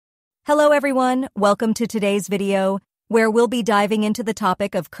Hello everyone, welcome to today's video, where we'll be diving into the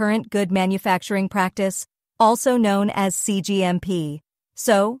topic of current good manufacturing practice, also known as CGMP.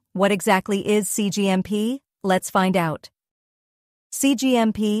 So, what exactly is CGMP? Let's find out.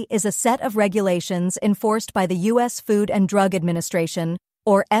 CGMP is a set of regulations enforced by the U.S. Food and Drug Administration,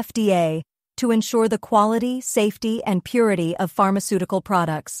 or FDA, to ensure the quality, safety, and purity of pharmaceutical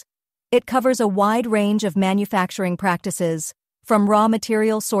products. It covers a wide range of manufacturing practices, from raw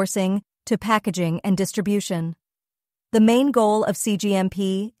material sourcing to packaging and distribution. The main goal of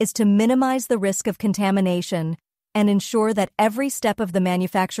CGMP is to minimize the risk of contamination and ensure that every step of the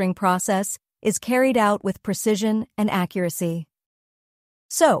manufacturing process is carried out with precision and accuracy.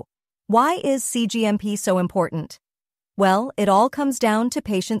 So, why is CGMP so important? Well, it all comes down to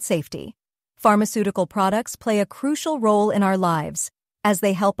patient safety. Pharmaceutical products play a crucial role in our lives as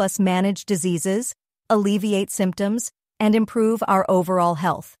they help us manage diseases, alleviate symptoms, and improve our overall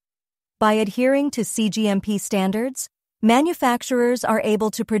health. By adhering to CGMP standards, manufacturers are able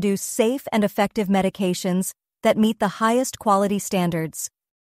to produce safe and effective medications that meet the highest quality standards.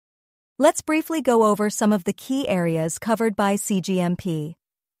 Let's briefly go over some of the key areas covered by CGMP.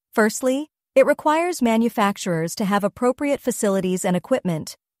 Firstly, it requires manufacturers to have appropriate facilities and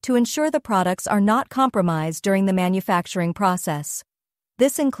equipment to ensure the products are not compromised during the manufacturing process.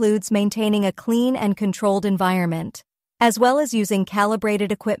 This includes maintaining a clean and controlled environment, as well as using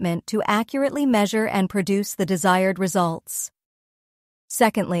calibrated equipment to accurately measure and produce the desired results.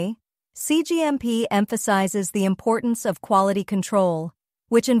 Secondly, CGMP emphasizes the importance of quality control,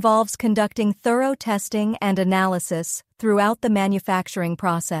 which involves conducting thorough testing and analysis throughout the manufacturing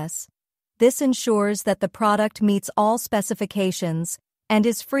process. This ensures that the product meets all specifications and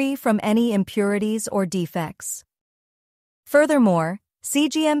is free from any impurities or defects. Furthermore,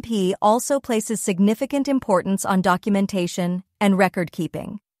 CGMP also places significant importance on documentation and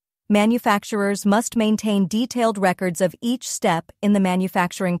record-keeping. Manufacturers must maintain detailed records of each step in the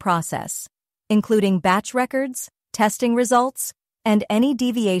manufacturing process, including batch records, testing results, and any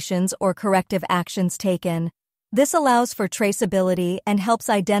deviations or corrective actions taken. This allows for traceability and helps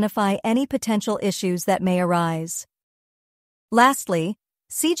identify any potential issues that may arise. Lastly,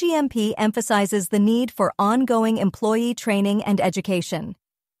 CGMP emphasizes the need for ongoing employee training and education.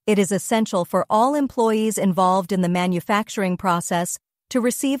 It is essential for all employees involved in the manufacturing process to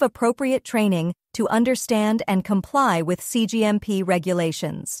receive appropriate training to understand and comply with CGMP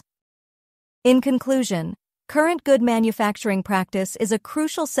regulations. In conclusion, current good manufacturing practice is a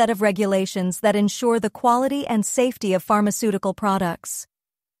crucial set of regulations that ensure the quality and safety of pharmaceutical products.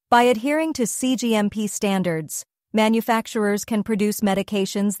 By adhering to CGMP standards, manufacturers can produce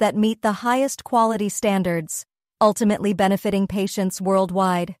medications that meet the highest quality standards, ultimately benefiting patients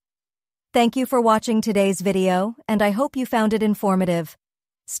worldwide. Thank you for watching today's video, and I hope you found it informative.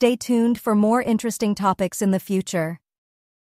 Stay tuned for more interesting topics in the future.